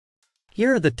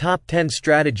Here are the top 10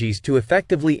 strategies to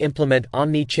effectively implement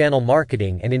omni-channel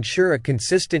marketing and ensure a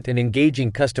consistent and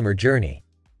engaging customer journey.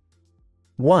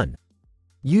 1.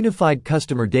 Unified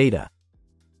customer data.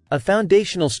 A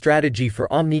foundational strategy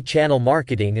for omni-channel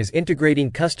marketing is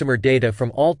integrating customer data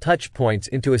from all touchpoints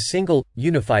into a single,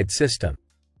 unified system.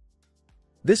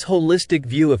 This holistic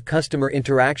view of customer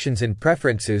interactions and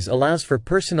preferences allows for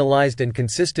personalized and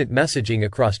consistent messaging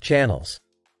across channels.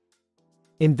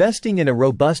 Investing in a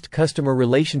robust customer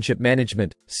relationship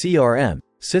management (CRM)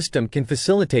 system can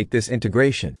facilitate this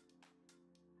integration.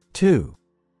 2.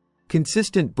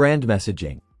 Consistent brand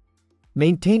messaging.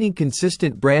 Maintaining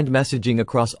consistent brand messaging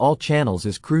across all channels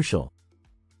is crucial.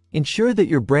 Ensure that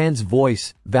your brand's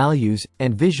voice, values,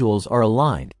 and visuals are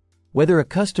aligned, whether a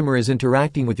customer is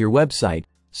interacting with your website,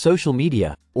 social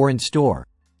media, or in store.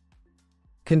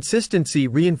 Consistency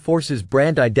reinforces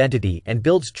brand identity and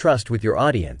builds trust with your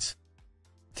audience.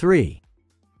 3.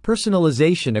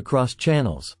 Personalization across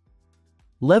channels.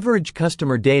 Leverage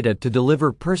customer data to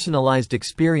deliver personalized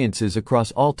experiences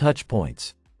across all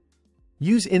touchpoints.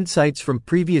 Use insights from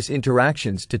previous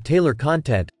interactions to tailor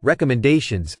content,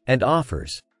 recommendations, and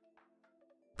offers.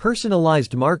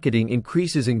 Personalized marketing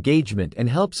increases engagement and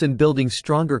helps in building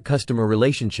stronger customer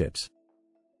relationships.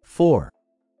 4.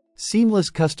 Seamless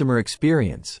customer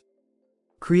experience.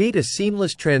 Create a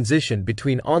seamless transition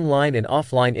between online and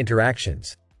offline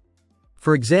interactions.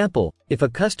 For example, if a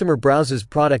customer browses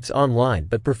products online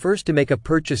but prefers to make a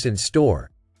purchase in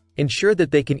store, ensure that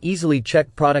they can easily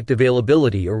check product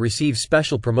availability or receive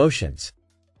special promotions.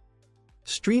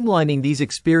 Streamlining these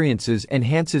experiences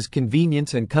enhances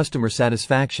convenience and customer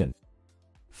satisfaction.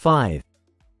 5.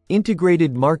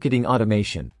 Integrated marketing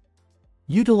automation.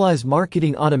 Utilize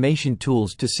marketing automation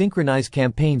tools to synchronize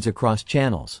campaigns across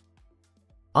channels.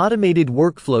 Automated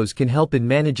workflows can help in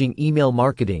managing email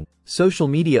marketing, social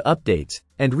media updates,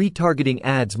 and retargeting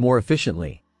ads more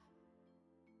efficiently.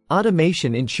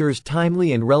 Automation ensures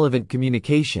timely and relevant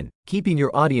communication, keeping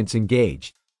your audience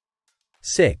engaged.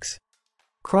 6.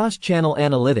 Cross-channel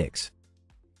analytics.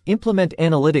 Implement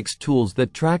analytics tools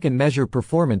that track and measure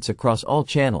performance across all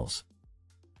channels.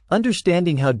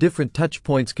 Understanding how different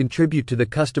touchpoints contribute to the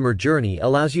customer journey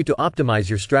allows you to optimize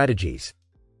your strategies.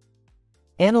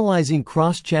 Analyzing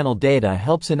cross-channel data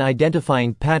helps in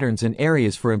identifying patterns and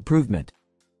areas for improvement.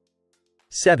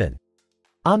 7.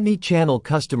 Omni-channel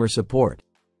customer support.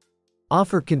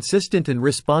 Offer consistent and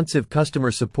responsive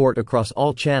customer support across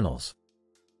all channels.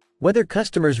 Whether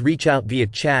customers reach out via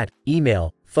chat,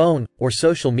 email, phone, or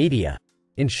social media,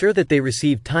 ensure that they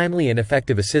receive timely and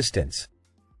effective assistance.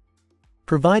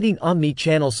 Providing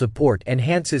omni-channel support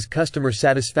enhances customer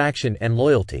satisfaction and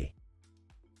loyalty.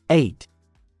 8.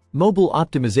 Mobile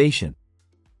optimization.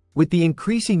 With the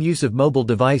increasing use of mobile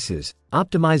devices,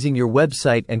 optimizing your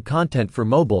website and content for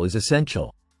mobile is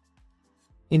essential.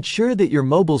 Ensure that your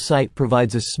mobile site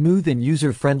provides a smooth and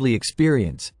user-friendly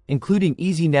experience, including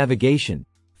easy navigation,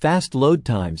 fast load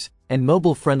times, and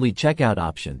mobile-friendly checkout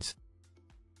options.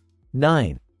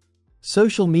 9.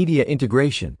 Social media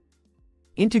integration.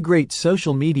 Integrate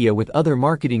social media with other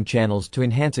marketing channels to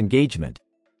enhance engagement.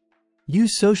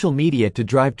 Use social media to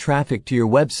drive traffic to your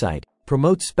website,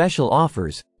 promote special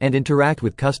offers, and interact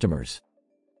with customers.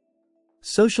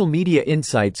 Social media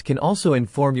insights can also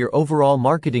inform your overall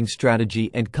marketing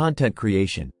strategy and content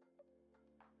creation.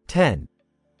 10.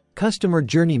 Customer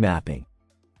journey mapping.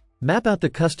 Map out the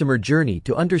customer journey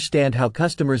to understand how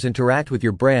customers interact with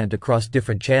your brand across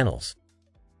different channels.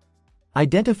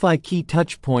 Identify key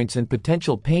touch points and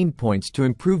potential pain points to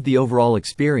improve the overall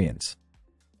experience.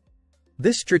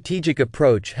 This strategic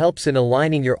approach helps in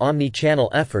aligning your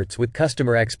omni-channel efforts with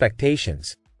customer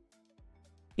expectations.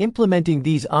 Implementing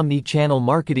these omni-channel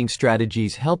marketing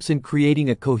strategies helps in creating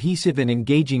a cohesive and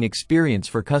engaging experience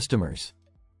for customers.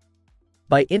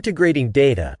 By integrating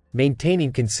data,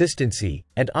 maintaining consistency,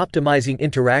 and optimizing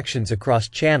interactions across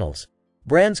channels,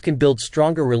 brands can build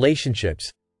stronger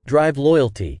relationships, drive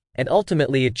loyalty, and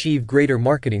ultimately achieve greater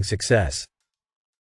marketing success.